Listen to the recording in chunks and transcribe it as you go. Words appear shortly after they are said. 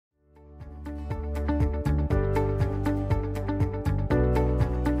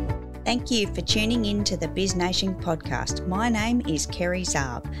Thank you for tuning in to the Biz Nation podcast. My name is Kerry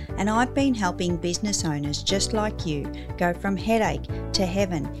Zarb, and I've been helping business owners just like you go from headache to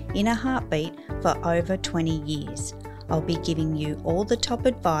heaven in a heartbeat for over 20 years. I'll be giving you all the top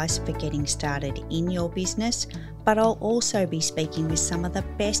advice for getting started in your business, but I'll also be speaking with some of the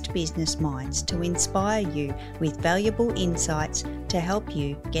best business minds to inspire you with valuable insights to help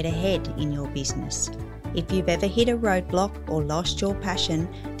you get ahead in your business. If you've ever hit a roadblock or lost your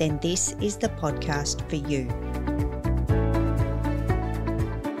passion, then this is the podcast for you.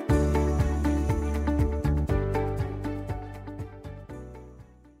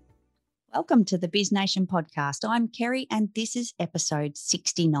 Welcome to the Biz Nation podcast. I'm Kerry and this is episode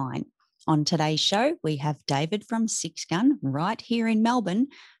 69. On today's show, we have David from Six Gun right here in Melbourne,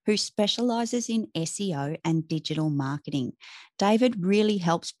 who specialises in SEO and digital marketing. David really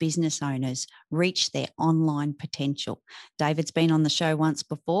helps business owners reach their online potential. David's been on the show once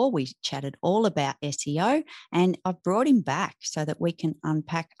before. We chatted all about SEO, and I've brought him back so that we can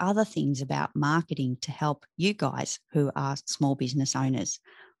unpack other things about marketing to help you guys who are small business owners.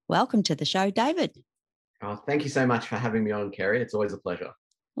 Welcome to the show, David. Oh, thank you so much for having me on, Kerry. It's always a pleasure.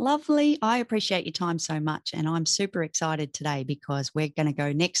 Lovely. I appreciate your time so much. And I'm super excited today because we're going to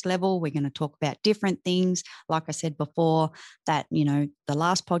go next level. We're going to talk about different things. Like I said before, that, the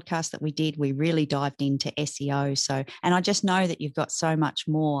last podcast that we did, we really dived into SEO. So, and I just know that you've got so much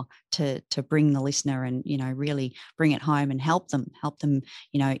more to bring the listener and, really bring it home and help them,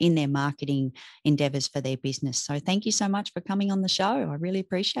 in their marketing endeavors for their business. So thank you so much for coming on the show. I really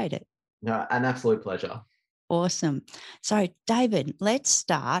appreciate it. No, an absolute pleasure. Awesome. So, David, let's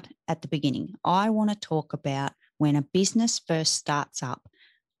start at the beginning. I want to talk about when a business first starts up,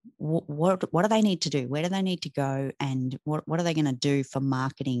 what do they need to do? Where do they need to go? And what are they going to do for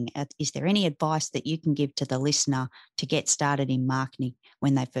marketing? Is there any advice that you can give to the listener to get started in marketing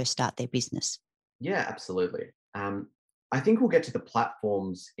when they first start their business? Yeah, absolutely. I think we'll get to the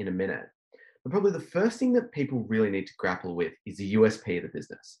platforms in a minute. But probably the first thing that people really need to grapple with is the USP of the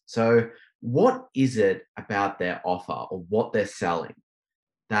business. So what is it about their offer or what they're selling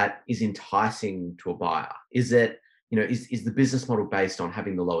that is enticing to a buyer? Is it, is the business model based on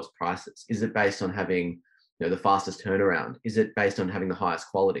having the lowest prices? Is it based on having, the fastest turnaround? Is it based on having the highest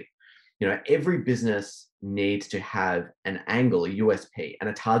quality? Every business needs to have an angle, a USP, and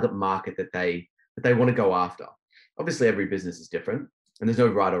a target market that they want to go after. Obviously, every business is different and there's no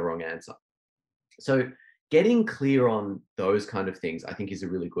right or wrong answer. So getting clear on those kind of things, I think, is a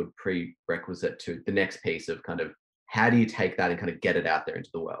really good prerequisite to the next piece of kind of how do you take that and kind of get it out there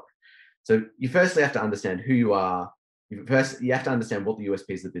into the world. So you firstly have to understand who you are. You have to understand what the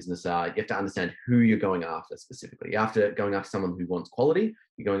USPs of the business are. You have to understand who you're going after specifically. You're going after someone who wants quality.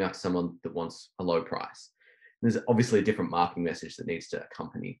 You're going after someone that wants a low price. And there's obviously a different marketing message that needs to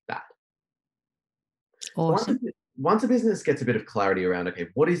accompany that. Awesome. Once a business gets a bit of clarity around, okay,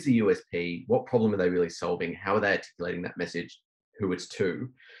 what is the USP? What problem are they really solving? How are they articulating that message? Who it's to?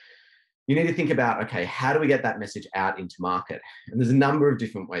 You need to think about, okay, how do we get that message out into market? And there's a number of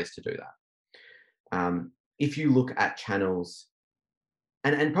different ways to do that. If you look at channels,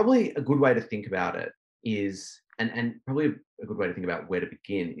 and probably a good way to think about it is, and probably a good way to think about where to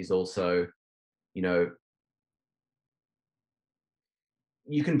begin is also, you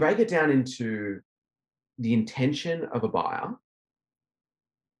can break it down into the intention of a buyer,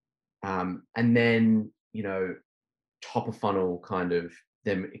 and then, top of funnel kind of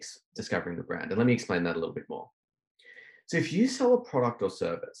them discovering the brand. And let me explain that a little bit more. So if you sell a product or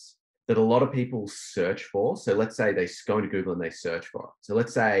service that a lot of people search for, so let's say they go into Google and they search for it. So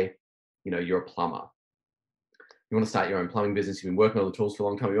let's say, you're a plumber. You want to start your own plumbing business. You've been working on the tools for a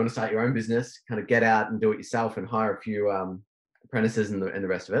long time. You want to start your own business, kind of get out and do it yourself and hire a few apprentices and the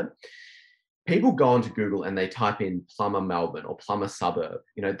rest of it. People go onto Google and they type in plumber Melbourne or plumber suburb.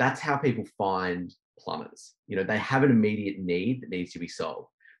 That's how people find plumbers. They have an immediate need that needs to be solved.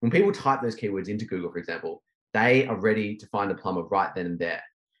 When people type those keywords into Google, for example, they are ready to find a plumber right then and there.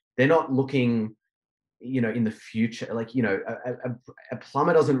 They're not looking, in the future. Like, a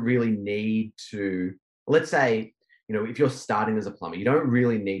plumber doesn't really need to, let's say, if you're starting as a plumber, you don't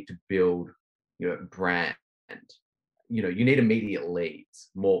really need to build, brand. You need immediate leads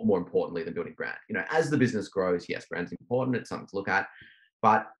more importantly than building brand. As the business grows, yes, brand's important. It's something to look at.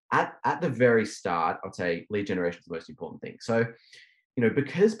 But at the very start, I'd say lead generation is the most important thing. So,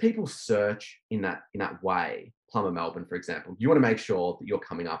 because people search in that way, plumber Melbourne, for example, you want to make sure that you're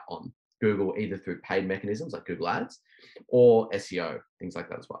coming up on Google either through paid mechanisms like Google Ads or SEO, things like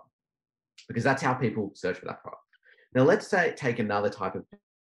that as well, because that's how people search for that product. Now, let's say take another type of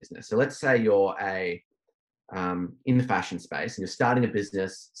business. So let's say you're a in the fashion space and you're starting a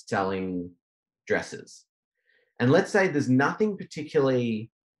business selling dresses, and let's say there's nothing particularly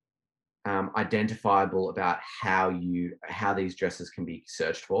identifiable about how these dresses can be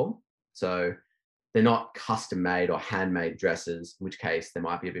searched for. So they're not custom made or handmade dresses, in which case there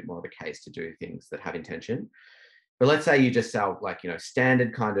might be a bit more of a case to do things that have intention. But let's say you just sell like,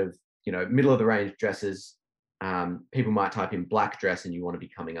 standard kind of, middle of the range dresses. People might type in black dress and you want to be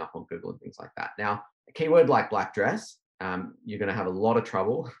coming up on Google and things like that. Now, a keyword like black dress, you're going to have a lot of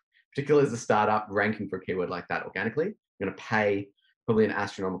trouble, particularly as a startup, ranking for a keyword like that organically. You're going to pay probably an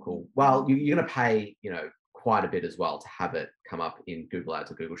astronomical, well, you're going to pay, quite a bit as well to have it come up in Google Ads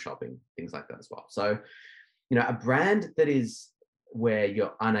or Google Shopping, things like that as well. So, a brand that is where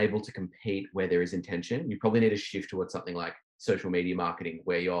you're unable to compete where there is intention, you probably need to shift towards something like social media marketing,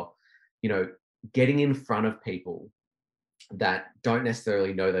 where you're, getting in front of people that don't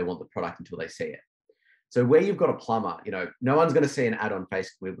necessarily know they want the product until they see it. So where you've got a plumber, no one's going to see an ad on Facebook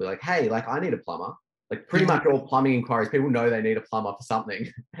and be like, hey, like I need a plumber. Like pretty much all plumbing inquiries, people know they need a plumber for something,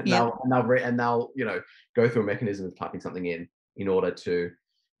 and they'll go through a mechanism of typing something in order to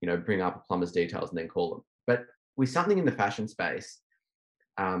bring up a plumber's details and then call them. But with something in the fashion space,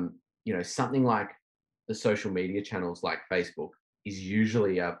 something like the social media channels like Facebook is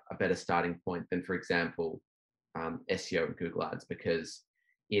usually a better starting point than, for example, SEO and Google Ads, because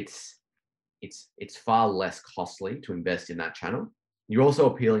it's far less costly to invest in that channel. You're also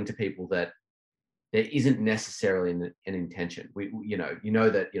appealing to people that there isn't necessarily an intention.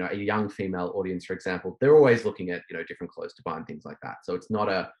 That a young female audience, for example, they're always looking at different clothes to buy and things like that. So it's not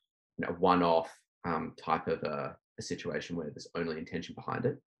a one-off type of a situation where there's only intention behind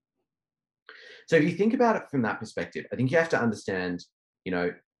it. So if you think about it from that perspective, I think you have to understand,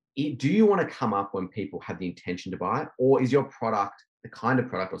 do you want to come up when people have the intention to buy it, or is your product the kind of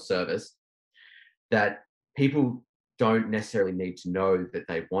product or service that people don't necessarily need to know that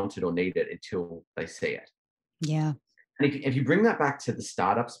they want it or need it until they see it? Yeah. And if you bring that back to the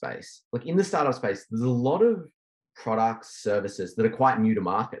startup space, like in the startup space, there's a lot of products, services that are quite new to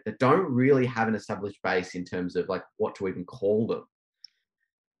market that don't really have an established base in terms of like what to even call them,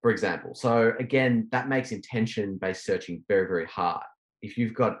 for example. So again, that makes intention-based searching very, very hard. If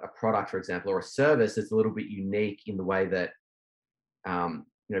you've got a product, for example, or a service that's a little bit unique in the way that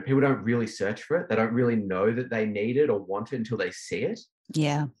people don't really search for it, they don't really know that they need it or want it until they see it.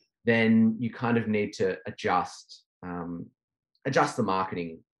 Yeah. Then you kind of need to adjust the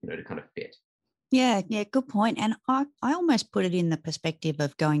marketing, to kind of fit. Yeah, good point. And I almost put it in the perspective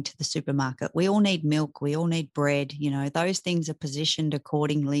of going to the supermarket. We all need milk, we all need bread, those things are positioned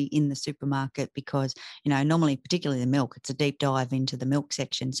accordingly in the supermarket because, normally, particularly the milk, it's a deep dive into the milk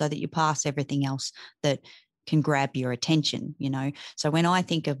section so that you pass everything else that can grab your attention, So when I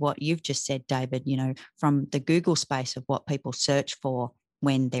think of what you've just said, David, from the Google space of what people search for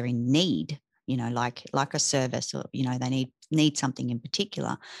when they're in need, like a service, or they need something in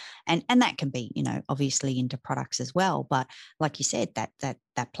particular, and that can be obviously into products as well. But like you said,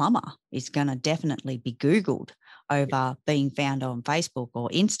 that plumber is going to definitely be Googled over being found on Facebook or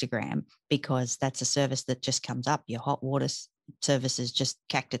Instagram, because that's a service that just comes up. Your hot water services just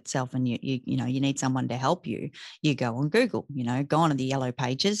cacked itself, and you need someone to help you. You go on Google, go on to the yellow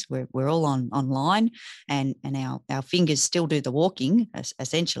pages. We're all online, and our fingers still do the walking,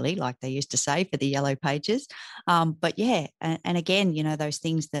 essentially, like they used to say for the yellow pages. But yeah, and again, those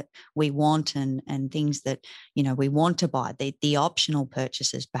things that we want and things that we want to buy, the optional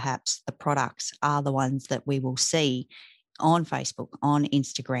purchases, perhaps the products, are the ones that we will see on Facebook, on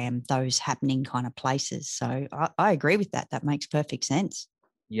Instagram, those happening kind of places. So I agree with that. That makes perfect sense.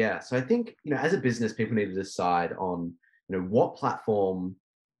 Yeah. So I think, as a business, people need to decide on, what platform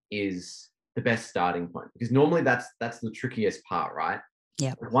is the best starting point, because normally that's the trickiest part, right?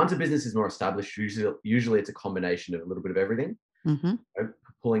 Yeah. Once a business is more established, usually it's a combination of a little bit of everything, Mm-hmm.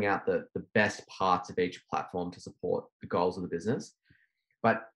 Pulling out the best parts of each platform to support the goals of the business.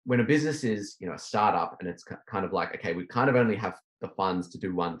 But when a business is, a startup, and it's kind of like, okay, we kind of only have the funds to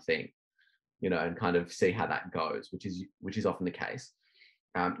do one thing, and kind of see how that goes, which is often the case.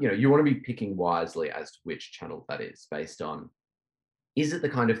 You want to be picking wisely as to which channel that is, based on, is it the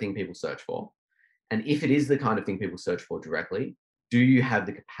kind of thing people search for? And if it is the kind of thing people search for directly, do you have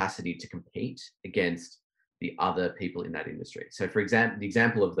the capacity to compete against the other people in that industry? So for example, the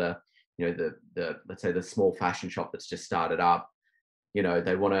example of the let's say the small fashion shop that's just started up,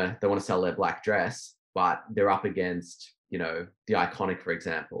 they want to sell their black dress, but they're up against, the Iconic, for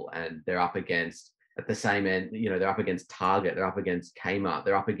example, and they're up against, at the same end, they're up against Target, they're up against Kmart,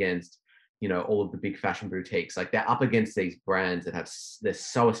 they're up against, all of the big fashion boutiques. Like, they're up against these brands that they're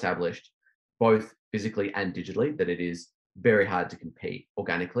so established, both physically and digitally, that it is very hard to compete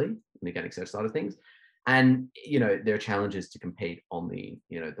organically in the organic search side of things. And there are challenges to compete on the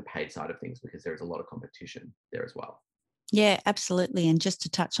the paid side of things because there is a lot of competition there as well. Yeah, absolutely. And just to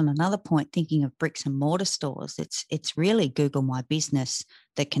touch on another point, thinking of bricks and mortar stores, it's really Google My Business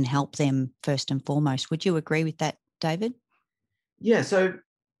that can help them first and foremost. Would you agree with that, David? Yeah, so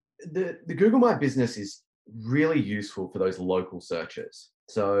the Google My Business is really useful for those local searches.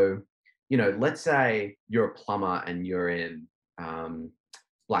 So, let's say you're a plumber and you're in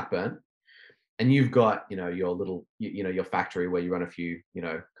Blackburn, and you've got your little your factory where you run a few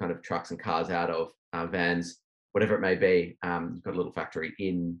kind of trucks and cars out of, vans, whatever it may be. You've got a little factory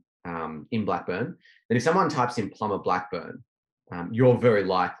in Blackburn. Then if someone types in plumber Blackburn, you're very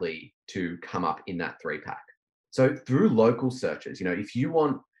likely to come up in that 3-pack. So through local searches, if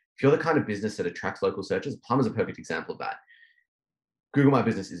you're the kind of business that attracts local searches, plumber's a perfect example of that. Google My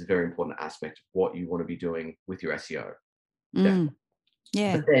Business is a very important aspect of what you want to be doing with your SEO. Definitely.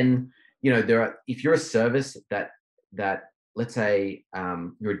 Yeah. But then, if you're a service that let's say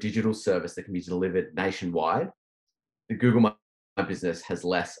you're a digital service that can be delivered nationwide, the Google My Business has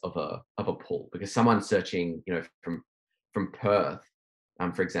less of a pull, because someone searching, from Perth,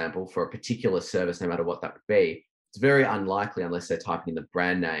 for example, for a particular service, no matter what that would be, it's very unlikely, unless they're typing in the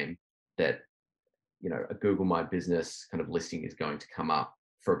brand name, that a Google My Business kind of listing is going to come up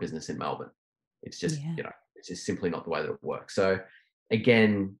for a business in Melbourne. It's just, Yeah. it's just simply not the way that it works. So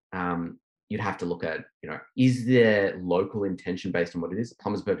again, you'd have to look at, is there local intention based on what it is?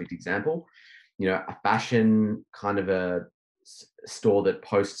 Plumber's a perfect example. A fashion kind of a store that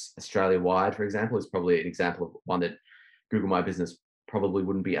posts Australia-wide, for example, is probably an example of one that Google My Business probably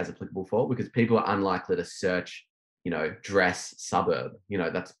wouldn't be as applicable for, because people are unlikely to search, dress suburb.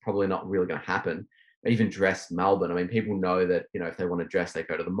 That's probably not really going to happen. Even dress Melbourne. I mean, people know that, if they want to dress, they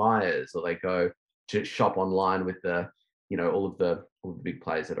go to the Myers, or they go to shop online with the, all of the big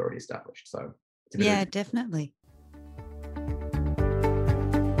players that are already established. So it's a bit Yeah, of definitely.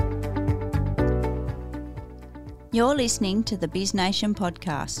 You're listening to the Biz Nation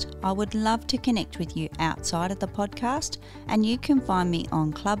podcast. I would love to connect with you outside of the podcast, and you can find me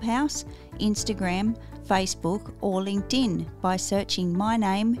on Clubhouse, Instagram, Facebook, or LinkedIn by searching my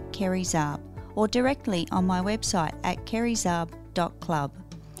name, Kerry Zarb, or directly on my website at kerryzarb.club.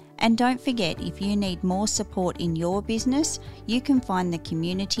 And don't forget, if you need more support in your business, you can find the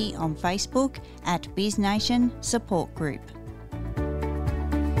community on Facebook at Biz Nation Support Group.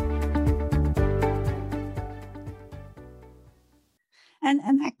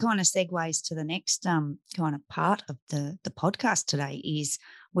 And that kind of segues to the next kind of part of the podcast today. Is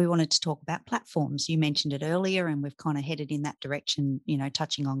we wanted to talk about platforms. You mentioned it earlier, and we've kind of headed in that direction,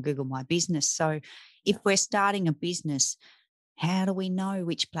 touching on Google My Business. So if we're starting a business, how do we know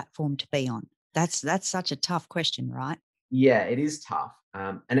which platform to be on? That's such a tough question, right? Yeah, it is tough.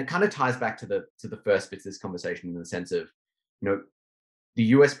 And it kind of ties back to the first bits of this conversation, in the sense of,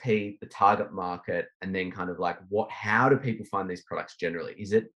 the USP, the target market, and then kind of like how do people find these products generally?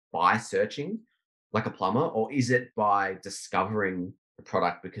 Is it by searching like a plumber, or is it by discovering the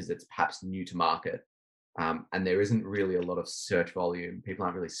product because it's perhaps new to market? And there isn't really a lot of search volume. People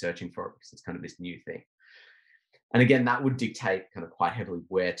aren't really searching for it because it's kind of this new thing. And again, that would dictate kind of quite heavily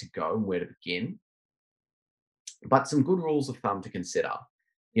where to go and where to begin. But some good rules of thumb to consider,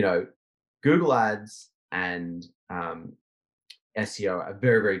 Google Ads and SEO are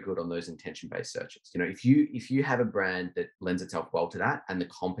very, very good on those intention-based searches. If you have a brand that lends itself well to that, and the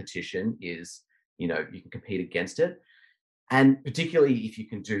competition is, you can compete against it. And particularly if you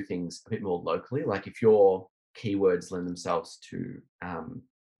can do things a bit more locally, like if your keywords lend themselves to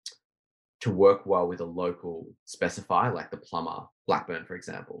work well with a local specifier, like the plumber Blackburn, for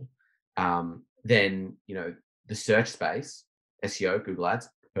example, then, the search space, SEO, Google Ads,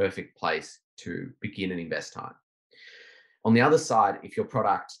 perfect place to begin and invest time. On the other side, if your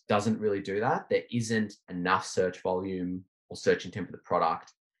product doesn't really do that, there isn't enough search volume or search intent for the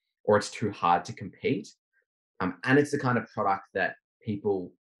product, or it's too hard to compete, and it's the kind of product that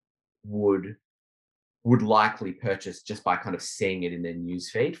people would likely purchase just by kind of seeing it in their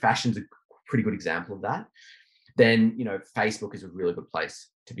newsfeed. Fashion's a pretty good example of that. Then, Facebook is a really good place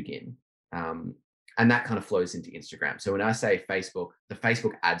to begin. And that kind of flows into Instagram. So when I say Facebook, the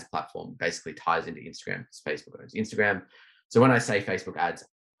Facebook ads platform basically ties into Instagram, because Facebook owns Instagram. So when I say Facebook ads,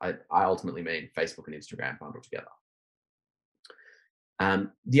 I ultimately mean Facebook and Instagram bundled together.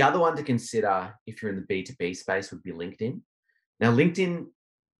 The other one to consider if you're in the B2B space would be LinkedIn. Now, LinkedIn's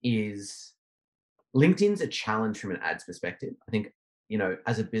a challenge from an ads perspective. I think,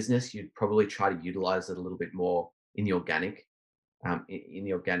 as a business, you'd probably try to utilize it a little bit more in the organic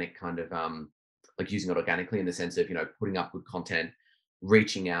kind of like using it organically in the sense of, putting up good content,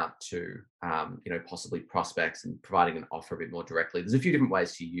 reaching out to, possibly prospects and providing an offer a bit more directly. There's a few different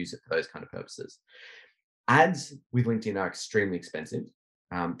ways to use it for those kind of purposes. Ads with LinkedIn are extremely expensive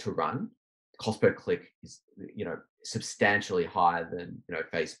to run. Cost per click is, substantially higher than,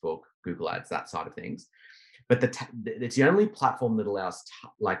 Facebook, Google Ads, that side of things. But it's the only platform that allows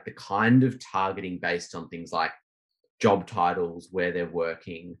like the kind of targeting based on things like job titles, where they're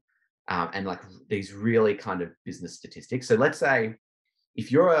working, and like these really kind of business statistics. So let's say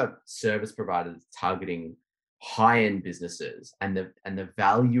if you're a service provider that's targeting high-end businesses and the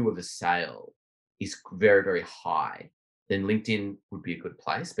value of a sale is very, very high, then LinkedIn would be a good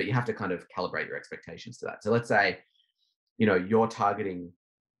place. But you have to kind of calibrate your expectations to that. So let's say, you're targeting,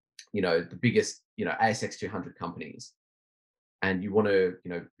 the biggest, ASX 200 companies, and you want to,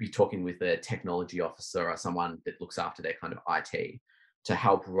 be talking with a technology officer or someone that looks after their kind of IT to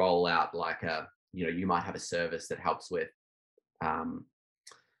help roll out like you might have a service that helps with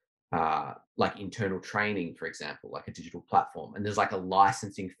like internal training, for example, like a digital platform. And there's like a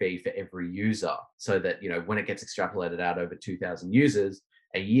licensing fee for every user so that, when it gets extrapolated out over 2,000 users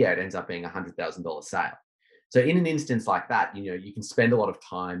a year, it ends up being $100,000 sale. So in an instance like that, you can spend a lot of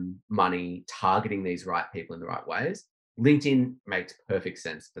time, money targeting these right people in the right ways. LinkedIn makes perfect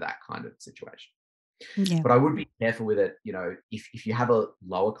sense for that kind of situation. Yeah. But I would be careful with it, if you have a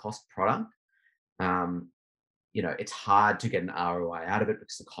lower cost product, it's hard to get an ROI out of it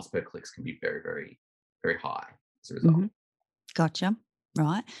because the cost per clicks can be very, very, very high as a result. Mhm. Gotcha.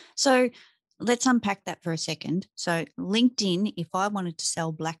 Right. So let's unpack that for a second. So LinkedIn, if I wanted to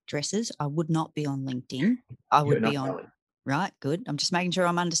sell black dresses, I would not be on LinkedIn. I You're would not be on, selling. right? Good. I'm just making sure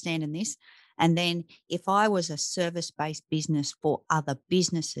I'm understanding this. And then if I was a service-based business for other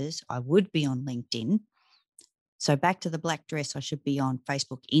businesses, I would be on LinkedIn. So back to the black dress, I should be on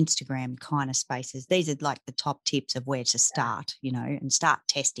Facebook, Instagram kind of spaces. These are like the top tips of where to start, and start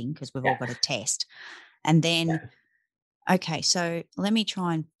testing because we've all Yeah. got to test. And then Yeah. okay, so let me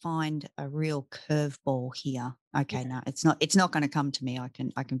try and find a real curveball here. Okay, Yeah. no, it's not going to come to me. I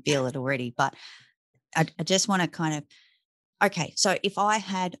can feel it already, but I just want to kind of okay, so if I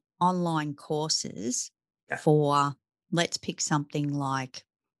had online courses Yeah. for let's pick something like,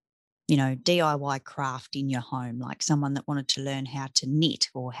 DIY craft in your home, like someone that wanted to learn how to knit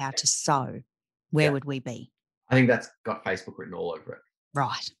or how to sew, where Yeah. would we be? I think that's got Facebook written all over it.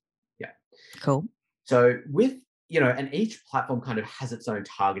 Right. Yeah. Cool. So with, and each platform kind of has its own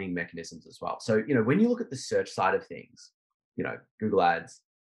targeting mechanisms as well. So, when you look at the search side of things, Google Ads,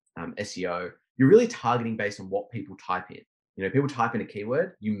 SEO, you're really targeting based on what people type in. People type in a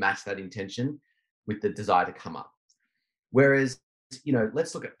keyword, you match that intention with the desire to come up. Whereas,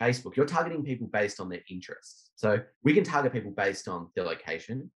 let's look at Facebook. You're targeting people based on their interests. So we can target people based on their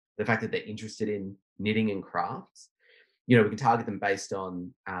location, the fact that they're interested in knitting and crafts. We can target them based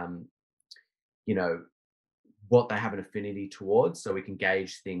on, you know, what they have an affinity towards. So we can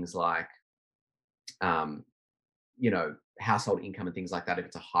gauge things like, um, household income and things like that if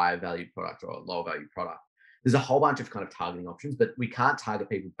it's a higher value product or a lower value product. There's a whole bunch of kind of targeting options, but we can't target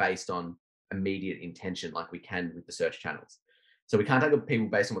people based on immediate intention like we can with the search channels. So we can't target people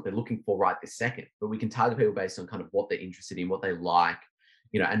based on what they're looking for right this second, but we can target people based on kind of what they're interested in, what they like,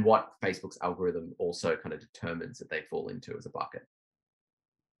 and what Facebook's algorithm also kind of determines that they fall into as a bucket.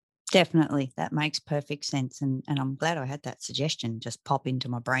 Definitely. That makes perfect sense. And I'm glad I had that suggestion just pop into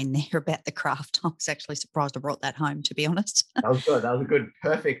my brain there about the craft. I was actually surprised I brought that home, to be honest. That was good. That was a good,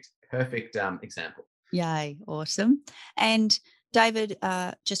 perfect example. Yay. Awesome. And David,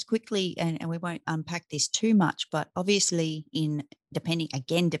 just quickly, and we won't unpack this too much, but obviously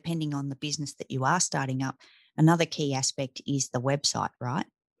depending on the business that you are starting up, another key aspect is the website, right?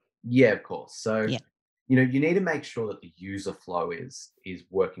 Yeah, of course. So, Yeah. you need to make sure that the user flow is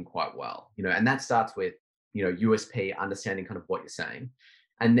working quite well. And that starts with, USP, understanding kind of what you're saying.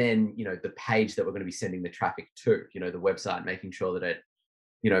 And then, the page that we're going to be sending the traffic to, the website, making sure that it,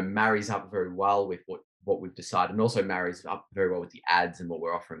 marries up very well with what we've decided, and also marries up very well with the ads and what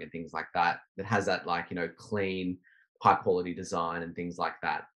we're offering and things like that. That has that like, clean, high quality design and things like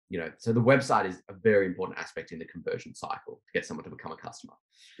that. So the website is a very important aspect in the conversion cycle to get someone to become a customer.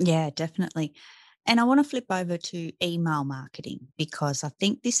 Yeah, definitely. And I want to flip over to email marketing because I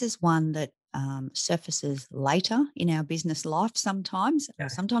think this is one that surfaces later in our business life sometimes, or Yeah.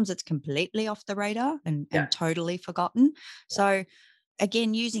 sometimes it's completely off the radar Yeah. and totally forgotten. Yeah. So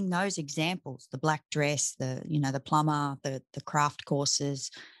again, using those examples, the black dress, the plumber, the craft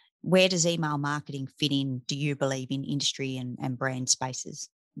courses, where does email marketing fit in, do you believe, in industry and brand spaces?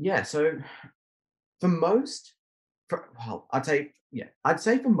 Yeah. So for most, well, I'd say yeah, I'd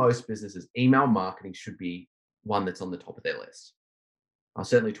say for most businesses, email marketing should be one that's on the top of their list.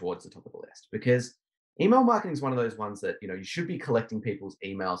 Certainly towards the top of the list, because email marketing is one of those ones that you should be collecting people's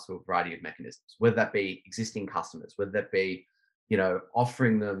emails through a variety of mechanisms, whether that be existing customers, whether that be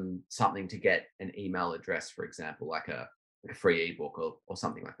offering them something to get an email address, for example, like a free ebook or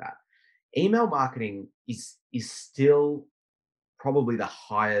something like that. Email marketing is still probably the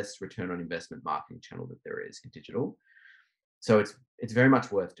highest return on investment marketing channel that there is in digital. So it's very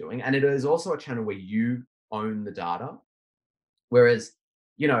much worth doing, and it is also a channel where you own the data. Whereas,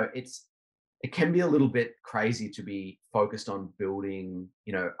 it can be a little bit crazy to be focused on building,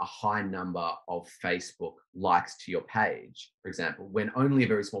 a high number of Facebook likes to your page, for example, when only a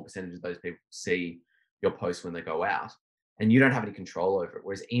very small percentage of those people see your posts when they go out, and you don't have any control over it.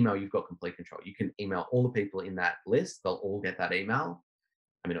 Whereas email, you've got complete control. You can email all the people in that list; they'll all get that email.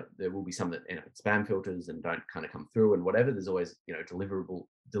 I mean, there will be some that spam filters and don't kind of come through and whatever. There's always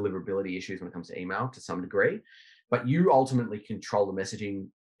deliverability issues when it comes to email to some degree, but you ultimately control the messaging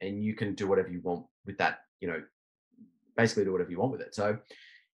and you can do whatever you want with that. Basically do whatever you want with it. So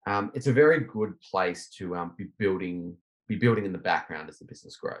it's a very good place to be building in the background as the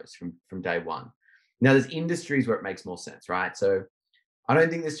business grows from day one. Now, there's industries where it makes more sense, right? So I don't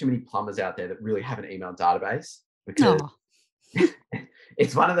think there's too many plumbers out there that really have an email database, because Oh,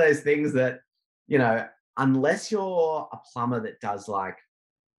 it's one of those things that, unless you're a plumber that does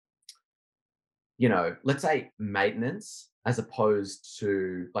let's say maintenance as opposed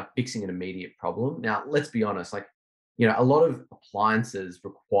to like fixing an immediate problem. Now, let's be honest, a lot of appliances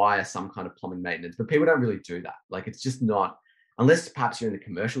require some kind of plumbing maintenance, but people don't really do that. Like, it's just not, unless perhaps you're in the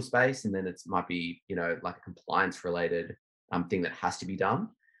commercial space, and then it might be, like a compliance related thing that has to be done.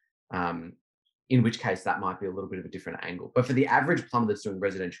 Um, in which case that might be a little bit of a different angle. But for the average plumber that's doing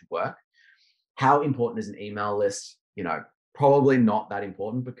residential work, how important is an email list? Probably not that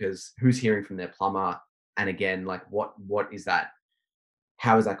important, because who's hearing from their plumber? And again, like what is that?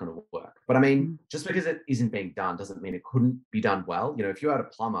 How is that going to work? But I mean, mm, just because it isn't being done doesn't mean it couldn't be done well. If you had a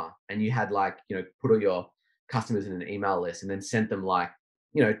plumber and you had put all your customers in an email list and then sent them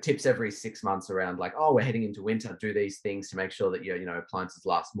tips every 6 months around oh, we're heading into winter, do these things to make sure that your appliances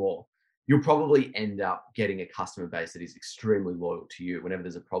last more. You'll probably end up getting a customer base that is extremely loyal to you. Whenever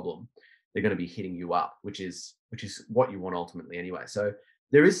there's a problem, they're going to be hitting you up, which is what you want ultimately anyway. So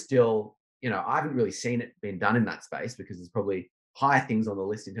there is still, I haven't really seen it being done in that space, because there's probably higher things on the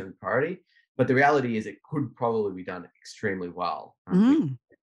list in terms of priority. But the reality is it could probably be done extremely well, mm.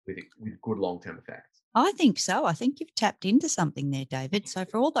 with good long-term effects. I think so. I think you've tapped into something there, David. So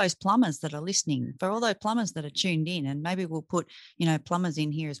for all those plumbers that are listening, for all those plumbers that are tuned in, and maybe we'll put, plumbers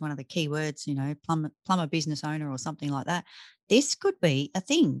in here as one of the key words, plumber business owner or something like that. This could be a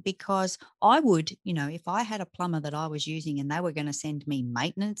thing, because I would, if I had a plumber that I was using and they were going to send me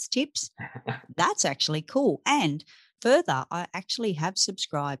maintenance tips, that's actually cool. And further, I actually have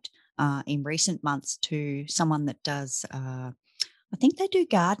subscribed in recent months to someone that does, I think they do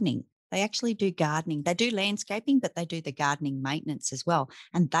gardening. They actually do gardening. They do landscaping, but they do the gardening maintenance as well.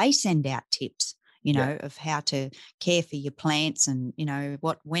 And they send out tips, Yeah. of how to care for your plants and,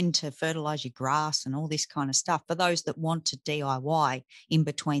 when to fertilize your grass and all this kind of stuff for those that want to DIY in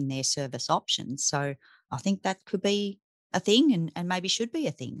between their service options. So I think that could be a thing, and maybe should be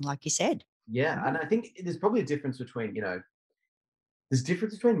a thing, like you said. Yeah. And I think there's probably a difference between, there's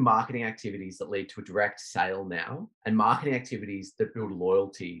difference between marketing activities that lead to a direct sale now, and marketing activities that build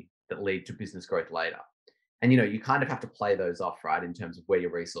loyalty that lead to business growth later. And you kind of have to play those off, right, in terms of where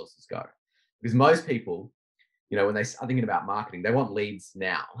your resources go. Because most people, when they are thinking about marketing, they want leads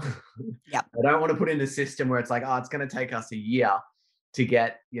now. Yep. They don't want to put in a system where it's like, oh, it's going to take us a year to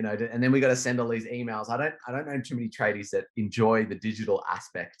get, and then we got to send all these emails. I don't know too many tradies that enjoy the digital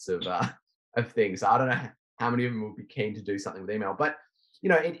aspects of things. I don't know how many of them would be keen to do something with email, but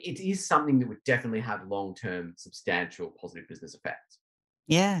it is something that would definitely have long-term, substantial, positive business effects.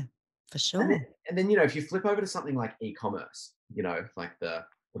 Yeah, for And then, sure. and then if you flip over to something like e-commerce, like the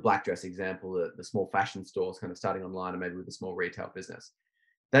black dress example, the small fashion stores kind of starting online, and maybe with a small retail business,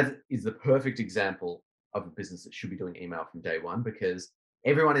 that is the perfect example of a business that should be doing email from day one, because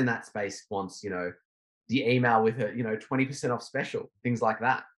everyone in that space wants, the email with a, 20% off special, things like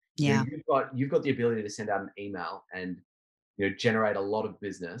that. Yeah. You've got the ability to send out an email and generate a lot of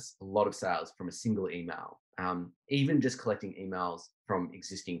business, a lot of sales from a single email. Even just collecting emails from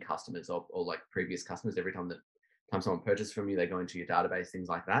existing customers or like previous customers, every time someone purchases from you, they go into your database, things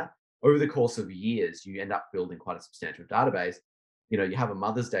like that. Over the course of years, you end up building quite a substantial database. You have a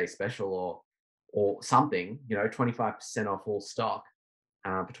Mother's Day special or something, 25% off all stock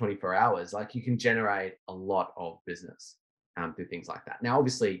for 24 hours. Like, you can generate a lot of business. through things like that. Now,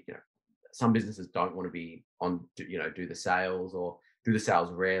 obviously, some businesses don't want to be on, do the sales or do the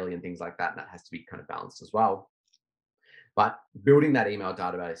sales rarely and things like that. And that has to be kind of balanced as well. But building that email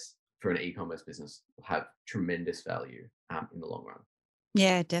database for an e-commerce business will have tremendous value in the long run.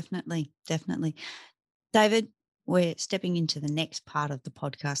 Yeah, definitely. Definitely. David, we're stepping into the next part of the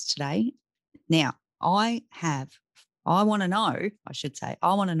podcast today. Now, I want to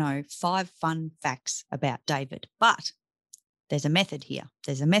know 5 fun facts about David, but there's a method here.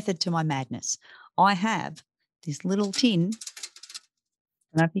 There's a method to my madness. I have this little tin.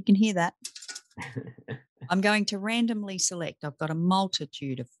 I don't know if you can hear that. I'm going to randomly select. I've got a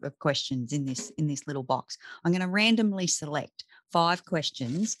multitude of questions in this little box. I'm going to randomly select 5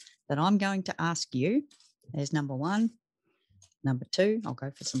 questions that I'm going to ask you. There's number 1. Number 2, I'll go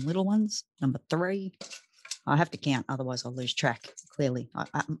for some little ones. Number 3, I have to count, otherwise I'll lose track. Clearly,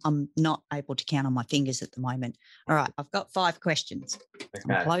 I'm not able to count on my fingers at the moment. All right, I've got 5 questions.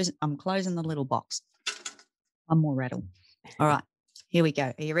 Okay. I'm closing the little box. One more rattle. All right, here we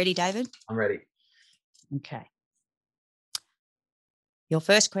go. Are you ready, David? I'm ready. Okay. Your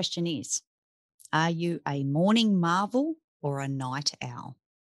first question is, are you a morning marvel or a night owl?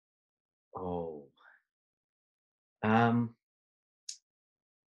 Oh.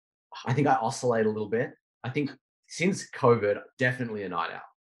 I think I oscillate a little bit. I think since COVID, definitely a night owl.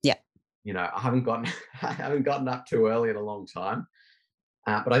 Yeah. I haven't gotten up too early in a long time.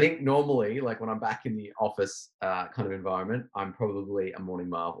 But I think normally, like when I'm back in the office kind of environment, I'm probably a morning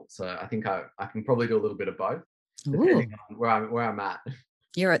marvel. So I think I can probably do a little bit of both, depending on where I'm at.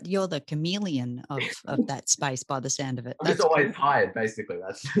 You're the chameleon of that space by the sound of it. I'm just always tired, basically.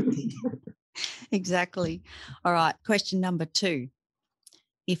 That's exactly. All right. Question number 2.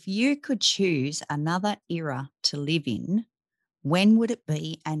 If you could choose another era to live in, when would it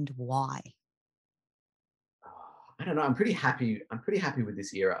be and why? I don't know. I'm pretty happy with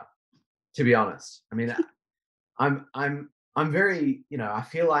this era, to be honest. I mean, I'm very, I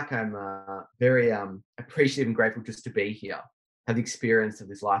feel like I'm very appreciative and grateful just to be here, have the experience of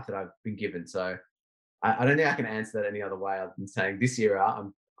this life that I've been given. So I don't think I can answer that any other way other than saying this era,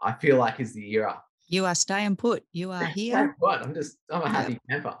 I feel like is the era. You are staying put. You are here. What? I'm a happy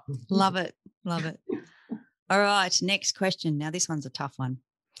camper. Love it. Love it. All right. Next question. Now, this one's a tough one.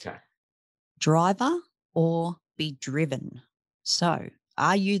 Okay. Driver or be driven? So,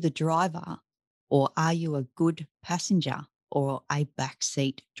 are you the driver or are you a good passenger or a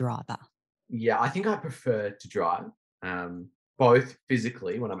backseat driver? Yeah, I think I prefer to drive, both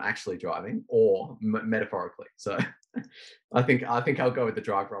physically when I'm actually driving or metaphorically. So I think I'll go with the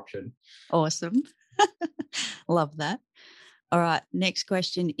driver option. Awesome. Love that. All right. Next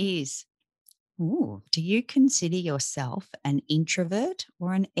question is, do you consider yourself an introvert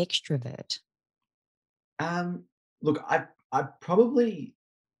or an extrovert? Look, I probably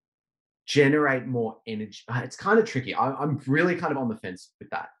generate more energy. It's kind of tricky. I'm really kind of on the fence with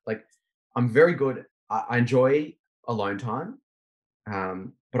that. Like, I'm very good. I enjoy alone time,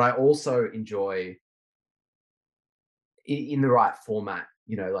 but I also enjoy in the right format.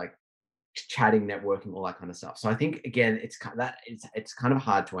 Like chatting, networking, all that kind of stuff. So I think again, it's kind of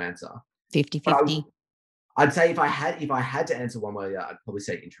hard to answer. 50-50. I'd say if I had to answer one way, I'd probably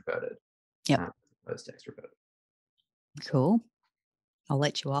say introverted. Yeah. Opposed to extroverted. Cool. I'll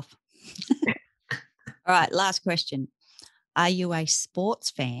let you off. All right. Last question. Are you a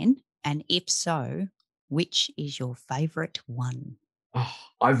sports fan? And if so, which is your favorite one? Oh,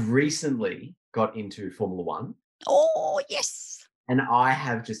 I've recently got into Formula One. Oh, yes. And I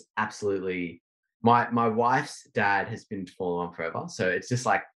have just absolutely, my wife's dad has been to Formula One forever. So it's just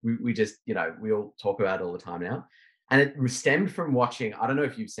like, we just, we all talk about it all the time now. And it stemmed from watching, I don't know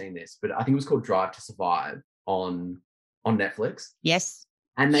if you've seen this, but I think it was called Drive to Survive on Netflix. Yes.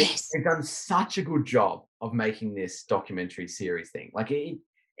 And they've done such a good job of making this documentary series thing. Like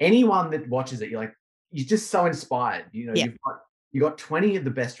anyone that watches it, you're just so inspired. You've got 20 of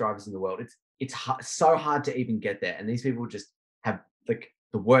the best drivers in the world. It's so hard to even get there. And these people just have like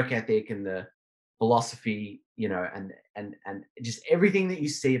the work ethic and the philosophy, and just everything that you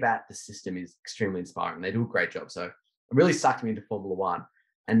see about the system is extremely inspiring. They do a great job. So it really sucked me into Formula One.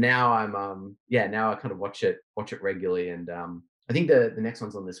 And now I'm now I kind of watch it regularly. And I think the next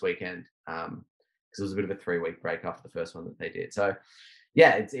one's on this weekend, because it was a bit of a 3-week break after the first one that they did. So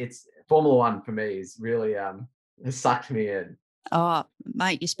yeah, it's Formula One for me is really has sucked me in. Oh,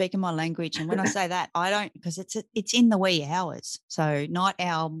 mate, you're speaking my language. And when I say that, I don't, because it's in the wee hours. So night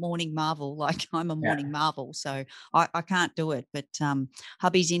owl, morning marvel, like I'm a morning marvel. So I can't do it. But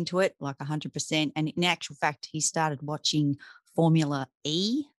hubby's into it like 100%. And in actual fact, he started watching Formula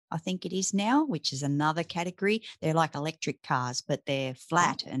E I think it is now, which is another category. They're like electric cars, but they're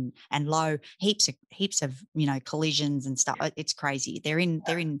flat and low. Heaps of collisions and stuff. It's crazy. They're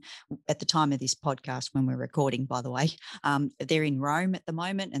in at the time of this podcast when we're recording, by the way. They're in Rome at the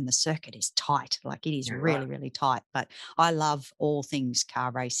moment, and the circuit is tight. Like it is really, really tight. But I love all things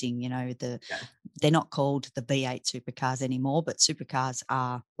car racing. They're not called the V8 supercars anymore, but supercars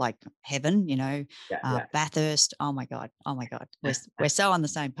are like heaven. Bathurst. Oh my God. We're so on the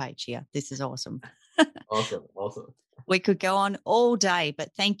same page here. This is awesome. Awesome. We could go on all day,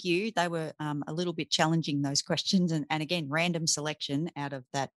 but thank you. They were a little bit challenging, those questions. And again, random selection out of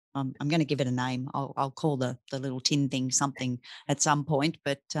that. I'm going to give it a name. I'll call the little tin thing something at some point,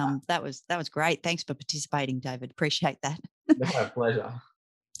 but that was great. Thanks for participating, David. Appreciate that. No, pleasure.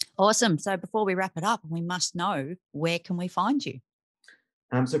 Awesome. So before we wrap it up, we must know, where can we find you?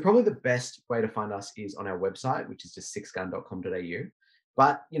 So probably the best way to find us is on our website, which is just sixgun.com.au.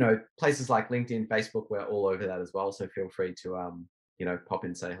 But, places like LinkedIn, Facebook, we're all over that as well. So feel free to, pop in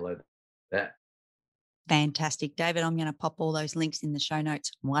and say hello there. Fantastic. David, I'm going to pop all those links in the show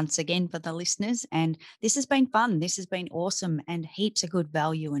notes once again for the listeners. And this has been fun. This has been awesome, and heaps of good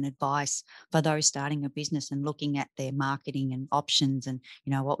value and advice for those starting a business and looking at their marketing and options and,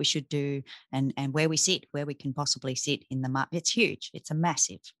 what we should do and where we can possibly sit in the market. It's huge. It's a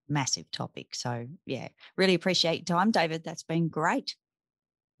massive, massive topic. So, yeah, really appreciate your time, David. That's been great.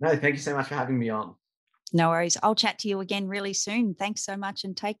 No, thank you so much for having me on. No worries. I'll chat to you again really soon. Thanks so much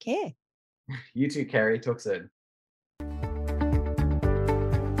and take care. You too, Kerry. Talk soon.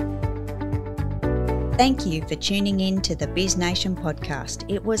 Thank you for tuning in to the Biz Nation podcast.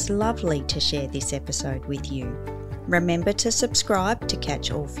 It was lovely to share this episode with you. Remember to subscribe to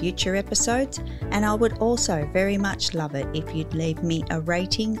catch all future episodes, and I would also very much love it if you'd leave me a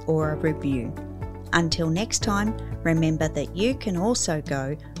rating or a review. Until next time, remember that you can also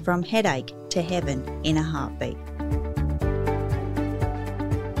go from headache to heaven in a heartbeat.